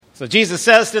So Jesus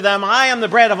says to them, I am the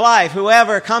bread of life.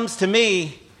 Whoever comes to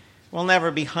me will never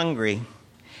be hungry.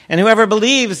 And whoever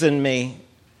believes in me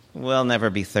will never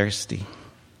be thirsty.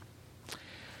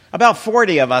 About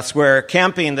 40 of us were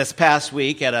camping this past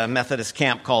week at a Methodist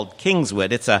camp called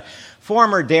Kingswood. It's a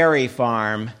former dairy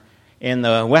farm in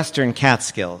the western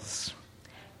Catskills.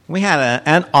 We had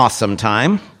an awesome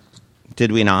time,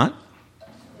 did we not?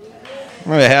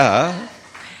 Yeah.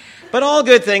 But all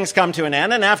good things come to an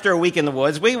end, and after a week in the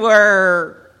woods, we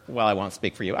were, well, I won't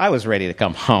speak for you, I was ready to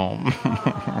come home.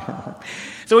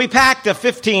 So we packed a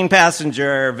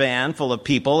 15-passenger van full of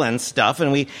people and stuff,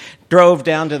 and we drove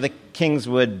down to the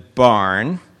Kingswood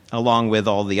barn along with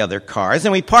all the other cars.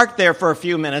 And we parked there for a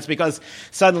few minutes because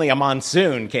suddenly a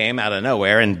monsoon came out of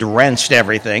nowhere and drenched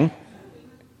everything,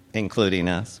 including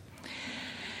us.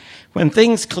 When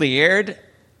things cleared,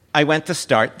 I went to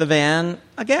start the van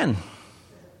again.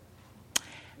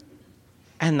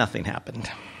 And nothing happened.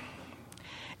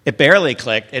 It barely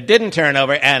clicked, it didn't turn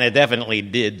over, and it definitely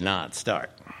did not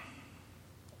start.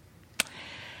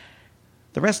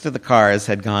 The rest of the cars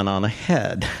had gone on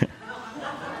ahead.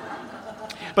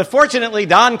 But fortunately,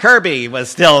 Don Kirby was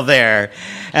still there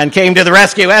and came to the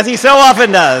rescue, as he so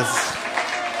often does.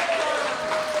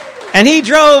 And he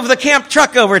drove the camp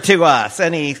truck over to us,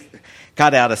 and he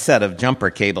got out a set of jumper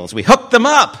cables. We hooked them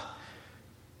up.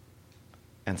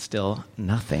 And still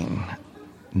nothing.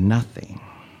 Nothing.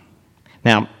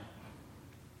 Now,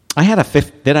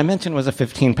 did I mention it was a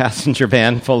 15-passenger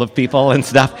van full of people and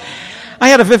stuff? I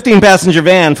had a 15-passenger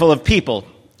van full of people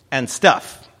and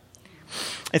stuff.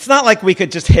 It's not like we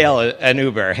could just hail an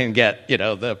Uber and get,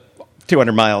 the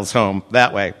 200 miles home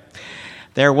that way.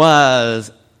 There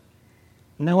was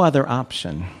no other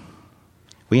option.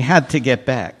 We had to get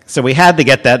back. So we had to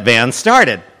get that van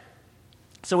started.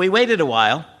 So we waited a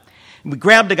while. We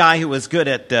grabbed a guy who was good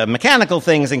at mechanical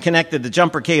things and connected the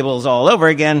jumper cables all over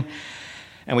again.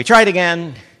 And we tried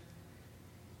again,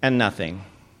 and nothing.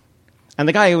 And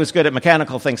the guy who was good at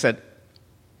mechanical things said,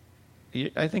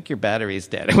 I think your battery's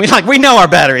dead. And we know our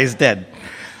battery's dead.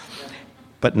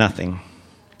 But nothing.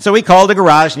 So we called a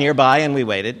garage nearby, and we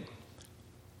waited.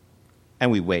 And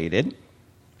we waited.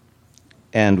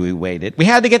 And we waited. We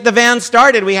had to get the van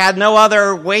started. We had no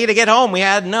other way to get home. We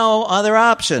had no other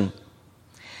option.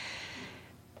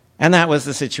 And that was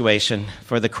the situation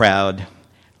for the crowd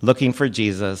looking for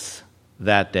Jesus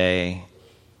that day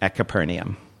at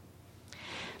Capernaum.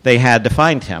 They had to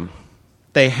find him.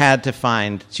 They had to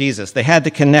find Jesus. They had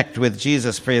to connect with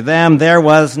Jesus. For them, there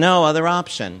was no other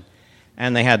option,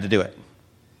 and they had to do it.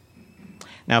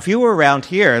 Now, if you were around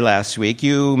here last week,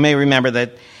 you may remember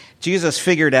that Jesus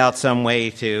figured out some way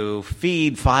to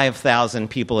feed 5,000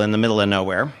 people in the middle of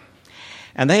nowhere,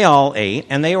 and they all ate,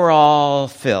 and they were all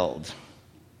filled.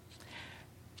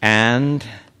 And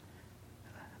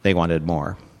they wanted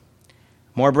more.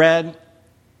 More bread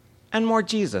and more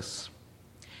Jesus.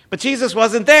 But Jesus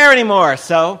wasn't there anymore,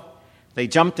 so they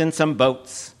jumped in some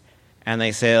boats and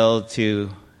they sailed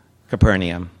to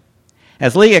Capernaum.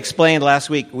 As Lee explained last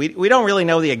week, we don't really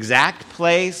know the exact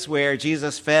place where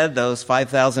Jesus fed those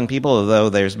 5,000 people, although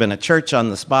there's been a church on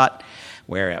the spot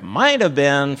where it might have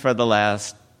been for the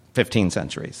last 15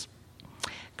 centuries.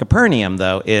 Capernaum,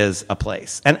 though, is a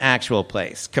place, an actual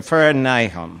place.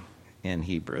 Capernaum in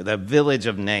Hebrew, the village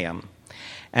of Nahum.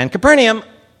 And Capernaum,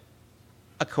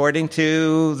 according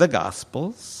to the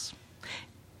Gospels,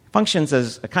 functions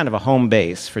as a kind of a home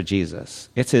base for Jesus.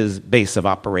 It's his base of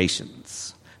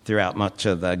operations throughout much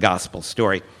of the Gospel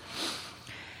story.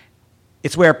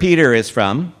 It's where Peter is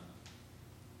from.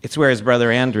 It's where his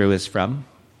brother Andrew is from.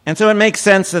 And so it makes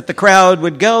sense that the crowd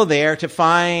would go there to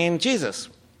find Jesus.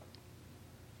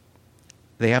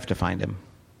 They have to find him.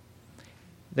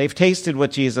 They've tasted what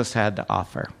Jesus had to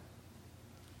offer.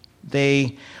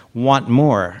 They want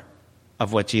more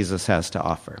of what Jesus has to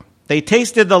offer. They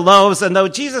tasted the loaves, and though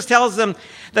Jesus tells them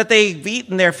that they've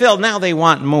eaten their fill, now they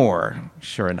want more,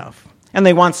 sure enough. And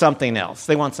they want something else.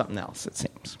 They want something else, it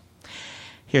seems.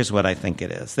 Here's what I think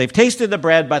it is. They've tasted the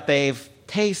bread, but they've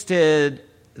tasted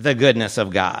the goodness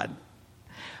of God.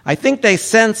 I think they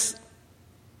sense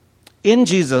in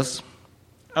Jesus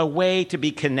a way to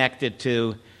be connected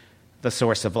to the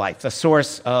source of life, the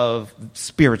source of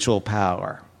spiritual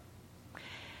power.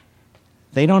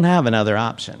 They don't have another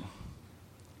option.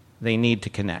 They need to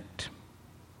connect,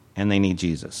 and they need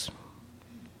Jesus.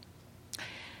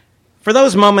 For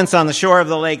those moments on the shore of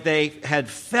the lake, they had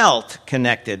felt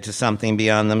connected to something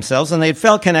beyond themselves, and they'd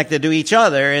felt connected to each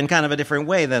other in kind of a different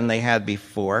way than they had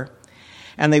before,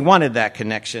 and they wanted that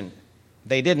connection.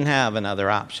 They didn't have another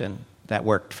option that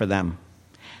worked for them.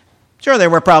 Sure, there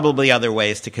were probably other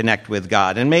ways to connect with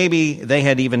God, and maybe they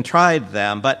had even tried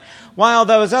them. But while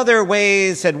those other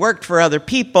ways had worked for other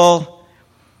people,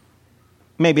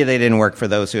 maybe they didn't work for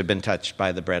those who had been touched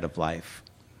by the bread of life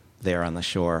there on the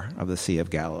shore of the Sea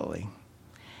of Galilee.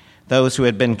 Those who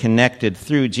had been connected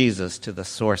through Jesus to the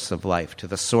source of life, to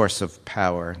the source of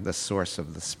power, the source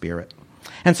of the Spirit.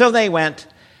 And so they went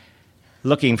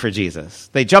looking for Jesus.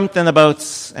 They jumped in the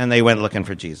boats and they went looking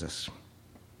for Jesus.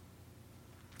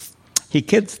 He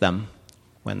kids them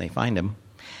when they find him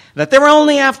that they were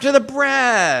only after the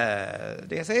bread.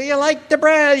 They say, you like the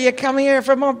bread, you come here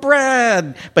for more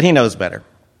bread. But he knows better.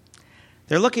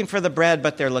 They're looking for the bread,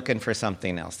 but they're looking for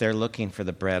something else. They're looking for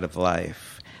the bread of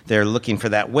life. They're looking for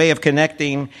that way of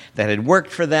connecting that had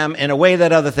worked for them in a way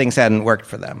that other things hadn't worked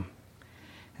for them.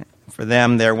 For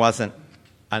them, there wasn't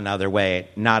another way,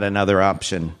 not another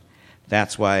option.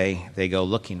 That's why they go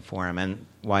looking for him and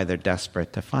why they're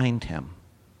desperate to find him.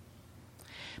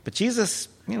 But Jesus,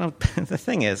 the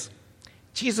thing is,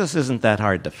 Jesus isn't that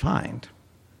hard to find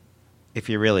if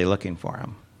you're really looking for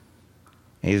him.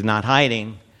 He's not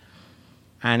hiding,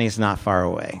 and he's not far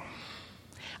away.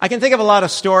 I can think of a lot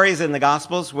of stories in the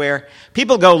Gospels where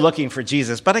people go looking for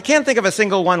Jesus, but I can't think of a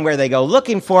single one where they go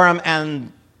looking for him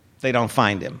and they don't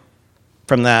find him.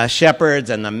 From the shepherds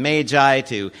and the Magi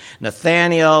to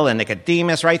Nathanael and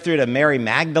Nicodemus, right through to Mary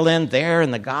Magdalene there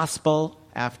in the Gospel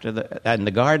in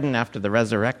the garden after the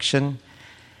resurrection.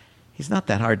 He's not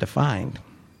that hard to find.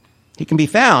 He can be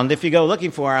found. If you go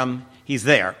looking for him, he's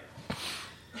there.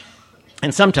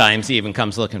 And sometimes he even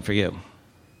comes looking for you.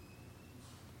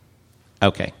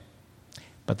 Okay.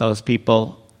 But those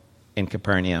people in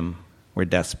Capernaum were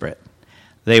desperate.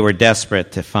 They were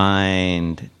desperate to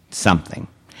find something.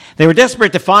 They were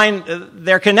desperate to find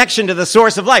their connection to the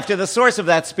source of life, to the source of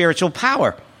that spiritual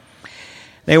power.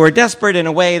 They were desperate in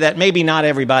a way that maybe not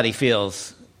everybody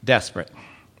feels desperate.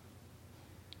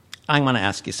 I want to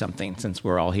ask you something, since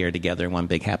we're all here together, one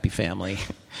big happy family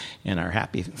in our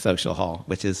happy social hall,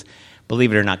 which is,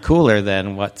 believe it or not, cooler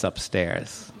than what's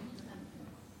upstairs.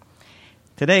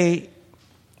 Today,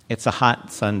 it's a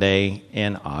hot Sunday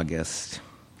in August,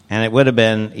 and it would have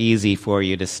been easy for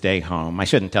you to stay home. I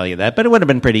shouldn't tell you that, but it would have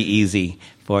been pretty easy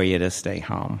for you to stay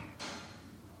home.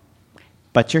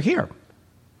 But you're here.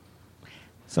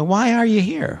 So why are you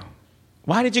here?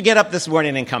 Why did you get up this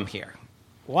morning and come here?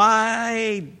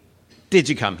 Why did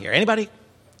you come here? Anybody?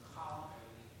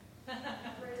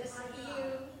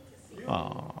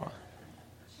 Oh.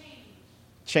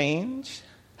 Change?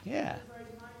 Yeah.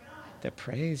 To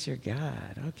praise your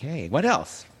God. Okay. What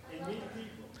else?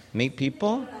 Meet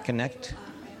people. Connect.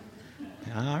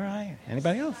 All right.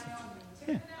 Anybody else?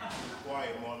 Yeah. Acquire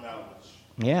more knowledge.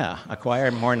 Yeah, acquire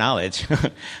more knowledge.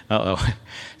 Uh-oh.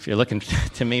 If you're looking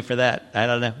to me for that, I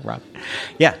don't know, Rob.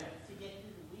 Yeah.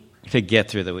 To get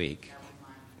through the week.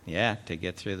 Yeah, to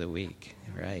get through the week.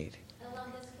 Right. I love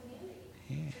this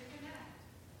community.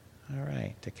 Yeah. All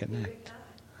right, to connect.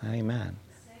 Amen.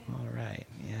 All right,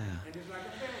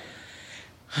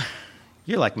 yeah.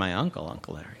 You're like my uncle,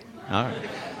 Uncle Larry. All right.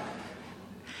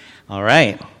 All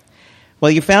right.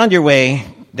 Well, you found your way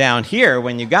down here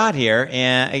when you got here,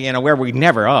 and where we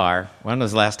never are. When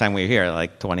was the last time we were here?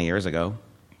 Like 20 years ago.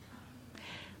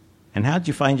 And how'd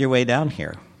you find your way down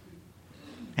here?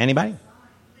 Anybody?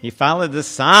 You followed the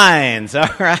signs. All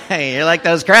right. You're like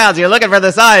those crowds. You're looking for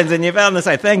the signs, and you found the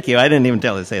sign. Thank you. I didn't even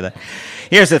tell you to say that.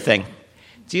 Here's the thing.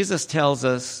 Jesus tells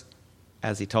us,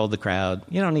 as he told the crowd,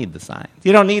 you don't need the signs.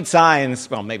 You don't need signs.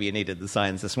 Well, maybe you needed the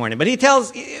signs this morning. But he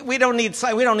tells, we don't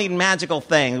need magical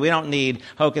things. We don't need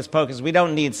hocus pocus. We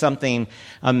don't need something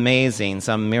amazing,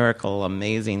 some miracle,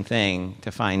 amazing thing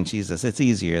to find Jesus. It's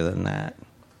easier than that.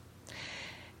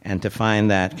 And to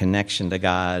find that connection to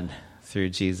God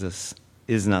through Jesus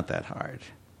is not that hard.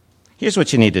 Here's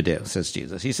what you need to do, says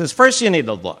Jesus. He says, first, you need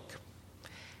to look.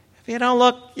 If you don't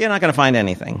look, you're not going to find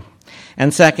anything.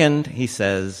 And second, he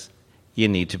says, you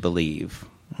need to believe.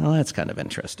 Well, that's kind of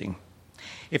interesting.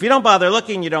 If you don't bother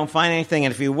looking, you don't find anything.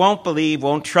 And if you won't believe,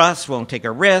 won't trust, won't take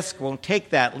a risk, won't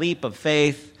take that leap of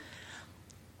faith,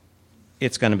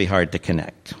 it's going to be hard to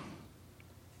connect.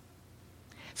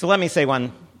 So let me say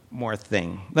one more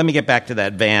thing. Let me get back to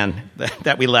that van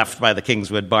that we left by the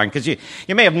Kingswood barn, because you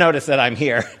may have noticed that I'm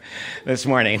here this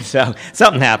morning. So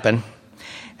something happened.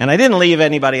 And I didn't leave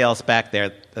anybody else back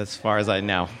there as far as I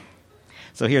know.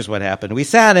 So here's what happened. We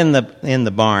sat in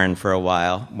the barn for a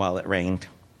while it rained.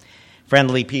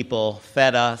 Friendly people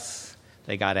fed us.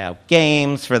 They got out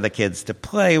games for the kids to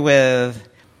play with.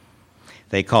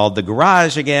 They called the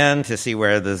garage again to see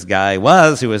where this guy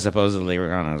was who was supposedly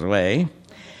on his way.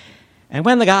 And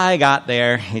when the guy got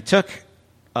there, he took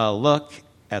a look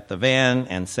at the van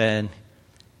and said,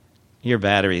 "Your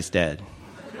battery's dead."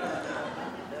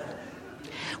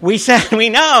 We said, "We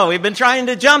know, we've been trying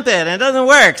to jump it and it doesn't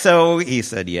work." So he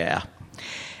said, "Yeah."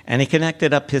 And he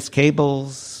connected up his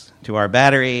cables to our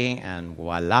battery, and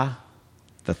voila,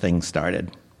 the thing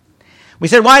started. We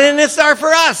said, "Why didn't it start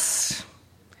for us?"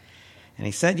 And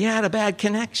he said, "You had a bad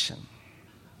connection."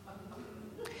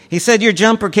 He said, "Your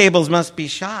jumper cables must be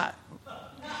shot.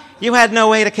 You had no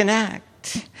way to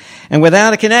connect. And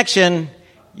without a connection,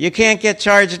 you can't get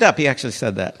charged up." He actually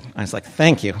said that. I was like,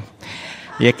 "Thank you.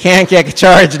 You can't get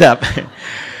charged up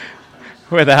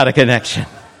without a connection."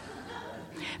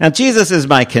 Now, Jesus is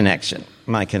my connection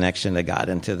to God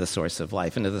and to the source of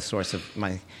life and to the source of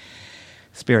my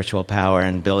spiritual power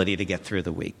and ability to get through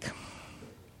the week.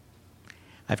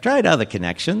 I've tried other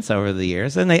connections over the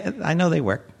years, and I know they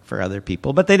work for other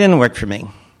people, but they didn't work for me.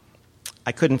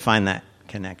 I couldn't find that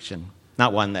connection,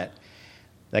 not one that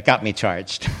got me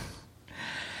charged,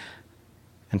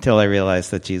 until I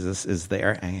realized that Jesus is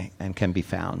there and can be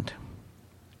found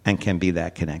and can be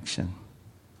that connection.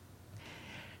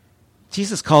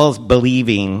 Jesus calls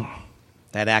believing,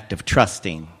 that act of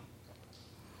trusting,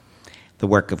 the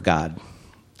work of God.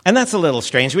 And that's a little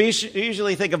strange. We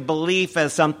usually think of belief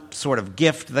as some sort of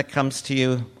gift that comes to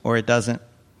you, or it doesn't.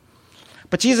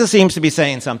 But Jesus seems to be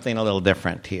saying something a little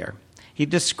different here. He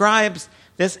describes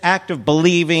this act of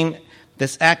believing,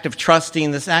 this act of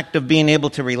trusting, this act of being able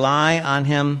to rely on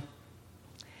him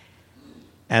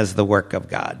as the work of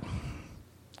God.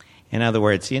 In other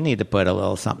words, you need to put a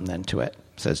little something into it,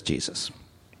 says Jesus.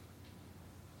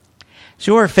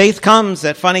 Sure, faith comes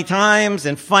at funny times,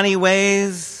 in funny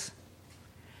ways,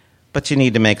 but you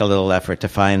need to make a little effort to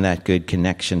find that good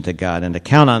connection to God and to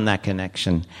count on that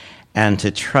connection and to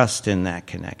trust in that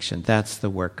connection. That's the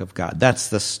work of God. That's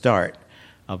the start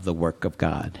of the work of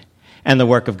God. And the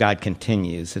work of God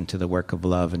continues into the work of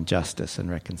love and justice and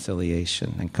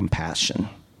reconciliation and compassion.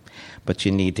 But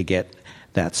you need to get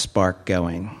that spark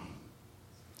going.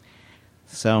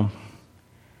 So,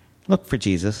 look for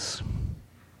Jesus.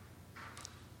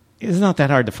 It's not that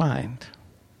hard to find.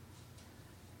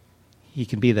 He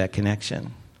can be that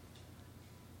connection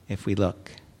if we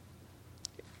look,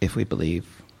 if we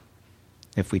believe,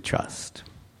 if we trust,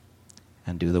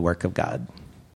 and do the work of God.